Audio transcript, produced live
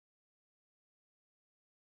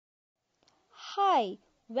Hi,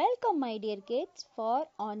 welcome my dear kids for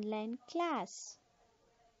online class.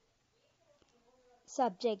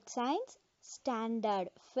 Subject Science Standard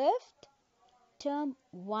 5th Term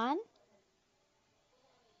 1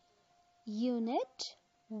 Unit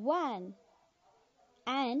 1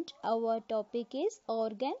 and our topic is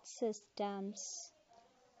organ systems.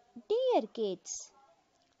 Dear kids,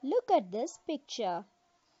 look at this picture.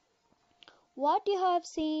 What you have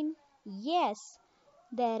seen? Yes,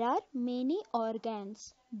 there are many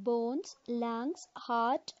organs: bones, lungs,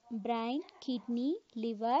 heart, brain, kidney,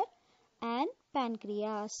 liver, and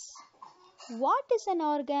pancreas. What is an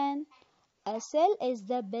organ? A cell is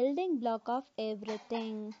the building block of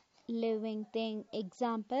everything living thing.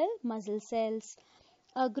 Example, muscle cells.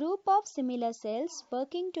 A group of similar cells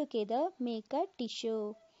working together make a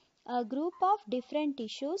tissue. A group of different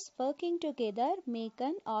tissues working together make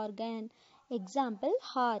an organ. Example,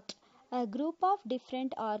 heart. A group of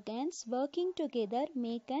different organs working together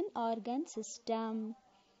make an organ system.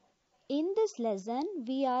 In this lesson,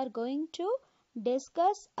 we are going to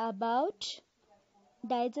discuss about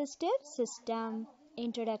digestive system.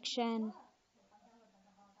 Introduction.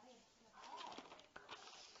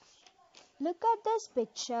 Look at this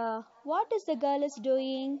picture. What is the girl is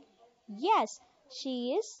doing? Yes,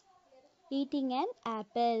 she is eating an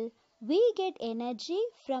apple. We get energy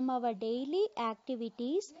from our daily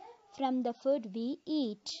activities from the food we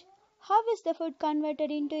eat. How is the food converted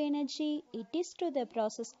into energy? It is through the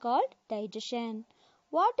process called digestion.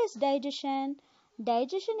 What is digestion?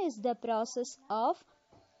 Digestion is the process of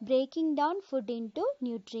breaking down food into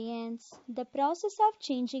nutrients. The process of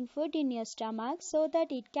changing food in your stomach so that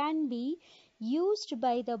it can be used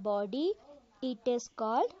by the body, it is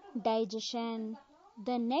called digestion.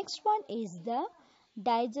 The next one is the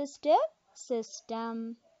digestive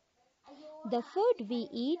system. The food we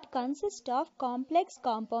eat consists of complex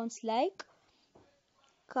compounds like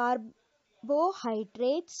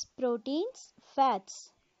carbohydrates, proteins,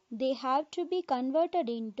 fats. They have to be converted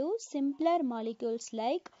into simpler molecules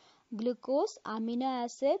like glucose, amino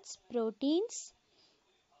acids, proteins,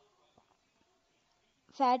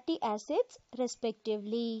 fatty acids,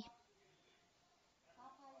 respectively.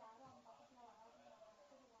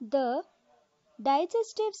 The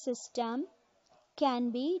digestive system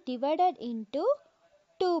can be divided into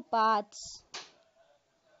two parts.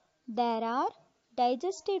 There are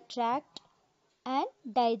digestive tract and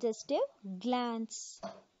digestive glands.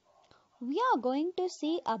 We are going to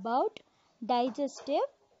see about digestive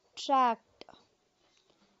tract.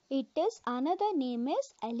 It is another name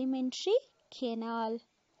is alimentary canal.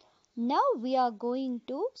 Now we are going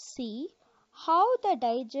to see how the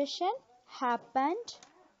digestion happened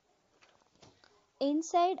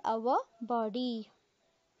inside our body.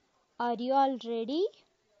 Are you all ready?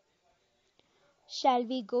 Shall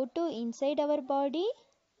we go to inside our body?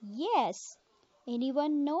 Yes.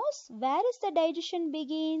 Anyone knows where is the digestion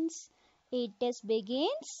begins? It is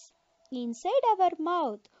begins inside our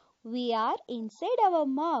mouth. We are inside our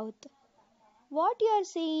mouth. What you are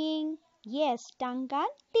seeing? Yes, tongue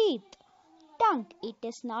and teeth. Tongue, it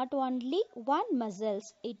is not only one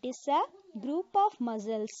muscles. It is a group of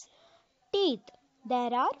muscles. Teeth,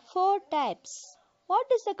 there are four types. What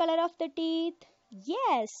is the color of the teeth?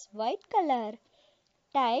 Yes, white color.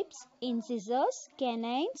 Types: incisors,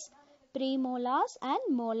 canines, premolars and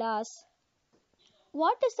molars.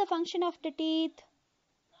 What is the function of the teeth?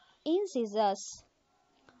 Incisors,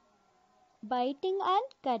 biting and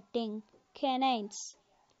cutting. Canines,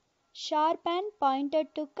 sharp and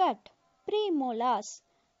pointed to cut. Premolars,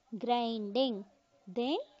 grinding.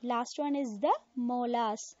 Then last one is the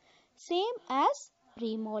molars. Same as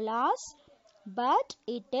premolars, but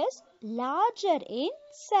it is larger in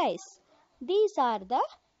size. These are the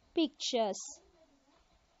pictures.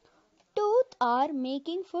 Tooth are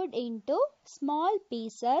making food into small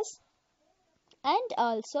pieces and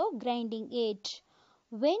also grinding it.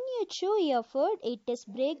 When you chew your food, it is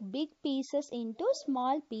break big pieces into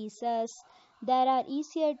small pieces. They are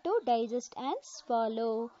easier to digest and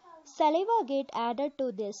swallow. Saliva get added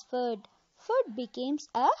to this food. Food becomes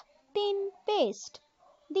a thin paste.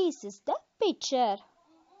 This is the picture.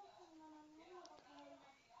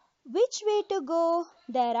 Which way to go?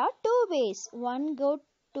 There are two ways. One go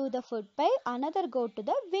to the food pipe, another go to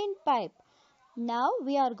the windpipe. Now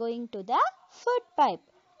we are going to the food pipe.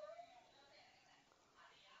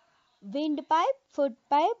 Windpipe, food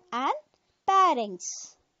pipe and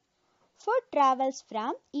pharynx. Food travels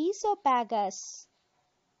from esophagus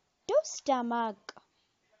to stomach.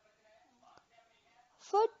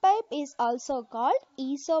 Food pipe is also called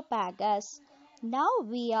esophagus. Now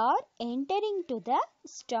we are entering to the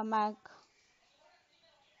stomach.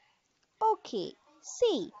 Okay,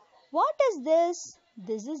 see, what is this?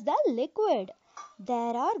 This is the liquid.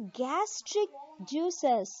 There are gastric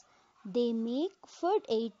juices. They make food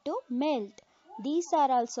aid to melt. These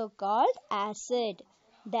are also called acid.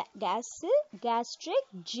 The gastric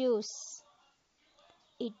juice.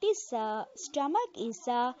 Stomach is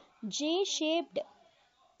a J-shaped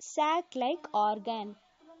sac-like organ.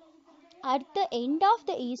 At the end of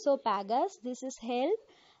the esophagus, this is help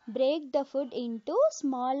break the food into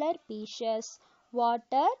smaller pieces.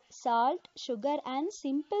 Water, salt, sugar and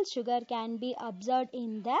simple sugar can be absorbed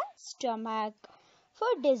in the stomach.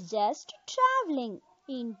 Food is just traveling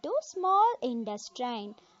into small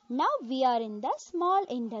intestine. Now we are in the small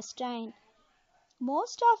intestine.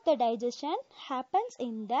 Most of the digestion happens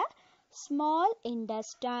in the small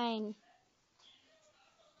intestine.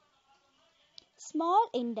 Small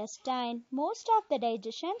intestine. Most of the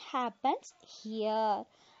digestion happens here.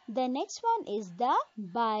 The next one is the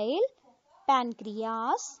bile,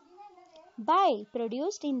 pancreas. Bile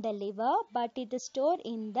produced in the liver but it is stored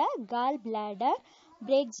in the gallbladder,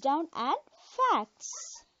 breaks down and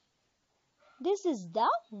fats. This is the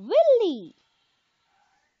villi.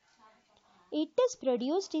 It is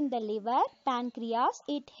produced in the liver, pancreas.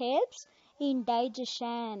 It helps in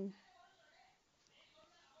digestion.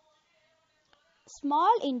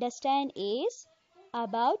 Small intestine is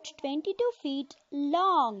about 22 feet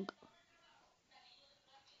long.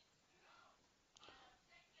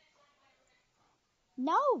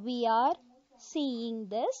 Now we are seeing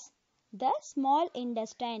this, the small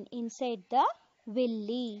intestine inside the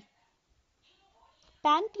villi.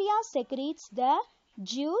 Pancreas secretes the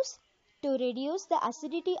juice to reduce the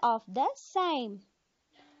acidity of the same.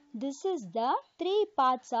 This is the three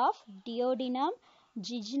parts of duodenum,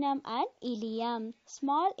 jejunum and ileum.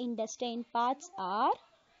 Small intestine parts are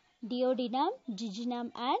duodenum,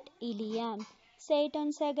 jejunum and ileum. Say it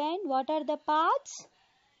once again. What are the parts?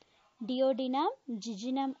 Duodenum,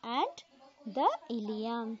 jejunum and the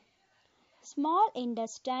ileum. Small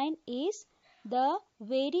intestine is the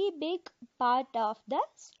very big part of the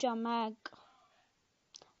stomach.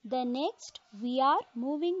 The next we are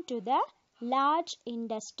moving to the large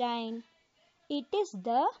intestine. It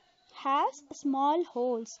has small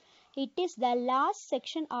holes. It is the last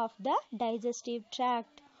section of the digestive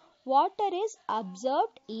tract. Water is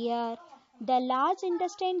absorbed here. The large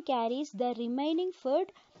intestine carries the remaining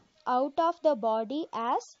food out of the body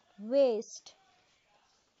as waste.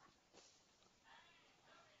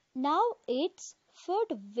 Now its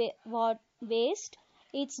waste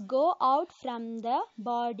go out from the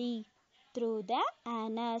body through the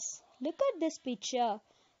anus. Look at this picture.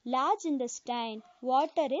 Large intestine.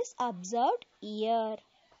 Water is absorbed here.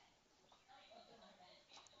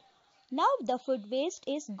 Now the food waste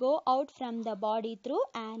is go out from the body through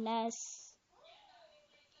anus.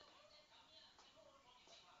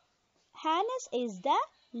 Anus is the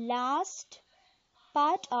last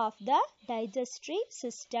part of the digestive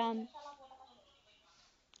system.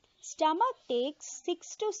 Stomach takes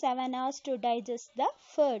 6 to 7 hours to digest the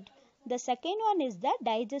food. The second one is the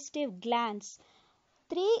digestive glands.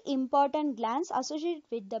 Three important glands associated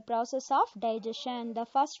with the process of digestion. The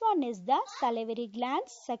first one is the salivary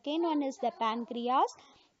glands. Second one is the pancreas.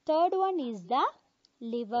 Third one is the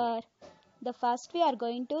liver. The first we are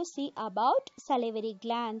going to see about salivary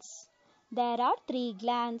glands. There are three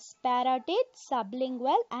glands: parotid,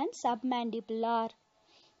 sublingual and submandibular.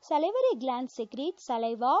 Salivary glands secrete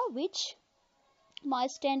saliva which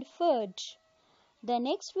moisten food. The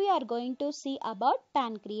next we are going to see about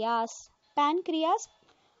pancreas. Pancreas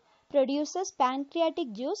produces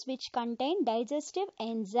pancreatic juice which contain digestive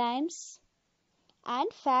enzymes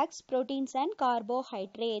and fats, proteins and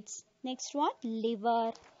carbohydrates. Next one,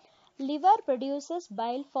 liver. Liver produces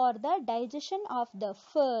bile for the digestion of the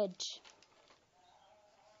food.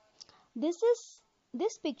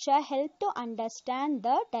 This picture helps to understand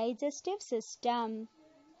the digestive system,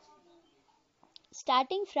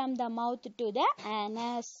 starting from the mouth to the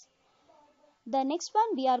anus. The next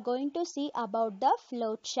one we are going to see about the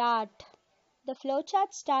flow chart. The flow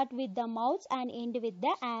chart start with the mouth and end with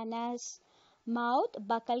the anus. Mouth,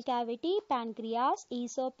 buccal cavity, pancreas,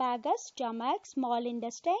 esophagus, stomach, small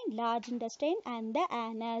intestine, large intestine and the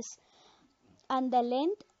anus. And the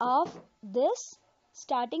length of this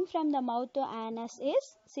starting from the mouth to anus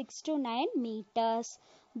is 6 to 9 meters.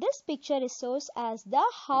 This picture shows as the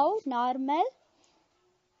how normal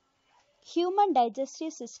human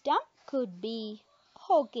digestive system could be.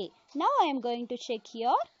 Okay, now I am going to check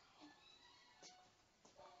here.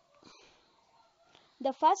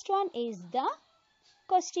 The first one is the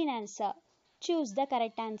question answer. Choose the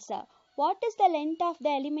correct answer. What is the length of the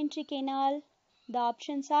alimentary canal? The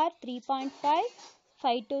options are 3.5,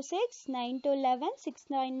 5 to 6, 9 to 11,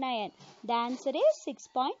 6.9. The answer is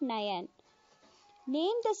 6.9.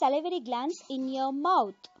 Name the salivary glands in your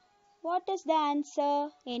mouth. What is the answer?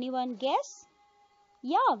 Anyone guess?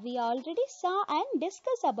 Yeah, we already saw and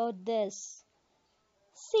discussed about this.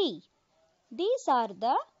 See, these are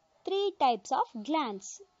the three types of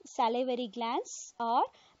glands. Salivary glands or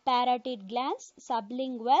parotid glands,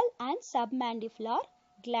 sublingual and submandibular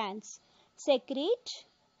glands. Secrete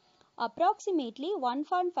approximately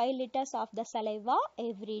 1.5 liters of the saliva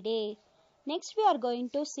every day. Next we are going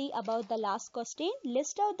to see about the last question.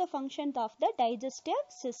 List out the functions of the digestive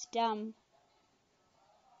system.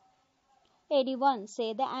 Anyone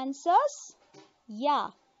say the answers? Yeah,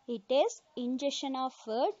 it is ingestion of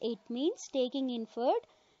food. It means taking in food.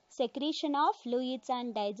 Secretion of fluids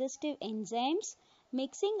and digestive enzymes.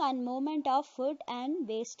 Mixing and movement of food and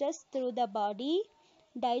wastes through the body.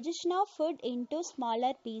 Digestion of food into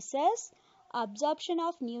smaller pieces. Absorption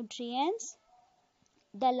of nutrients.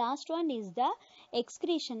 The last one is the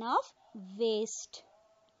excretion of waste.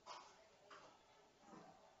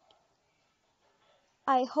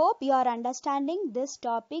 I hope you are understanding this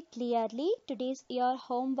topic clearly. Today's your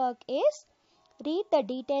homework is read the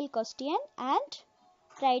detailed question and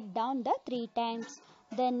write down the 3 times.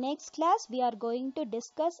 The next class we are going to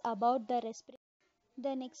discuss about the respiratory.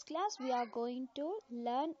 The next class we are going to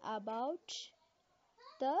learn about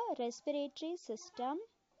the respiratory system.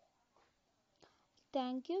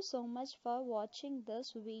 Thank you so much for watching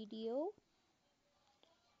this video.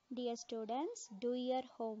 Dear students, do your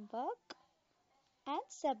homework and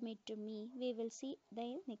submit to me. We will see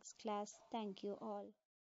the next class. Thank you all.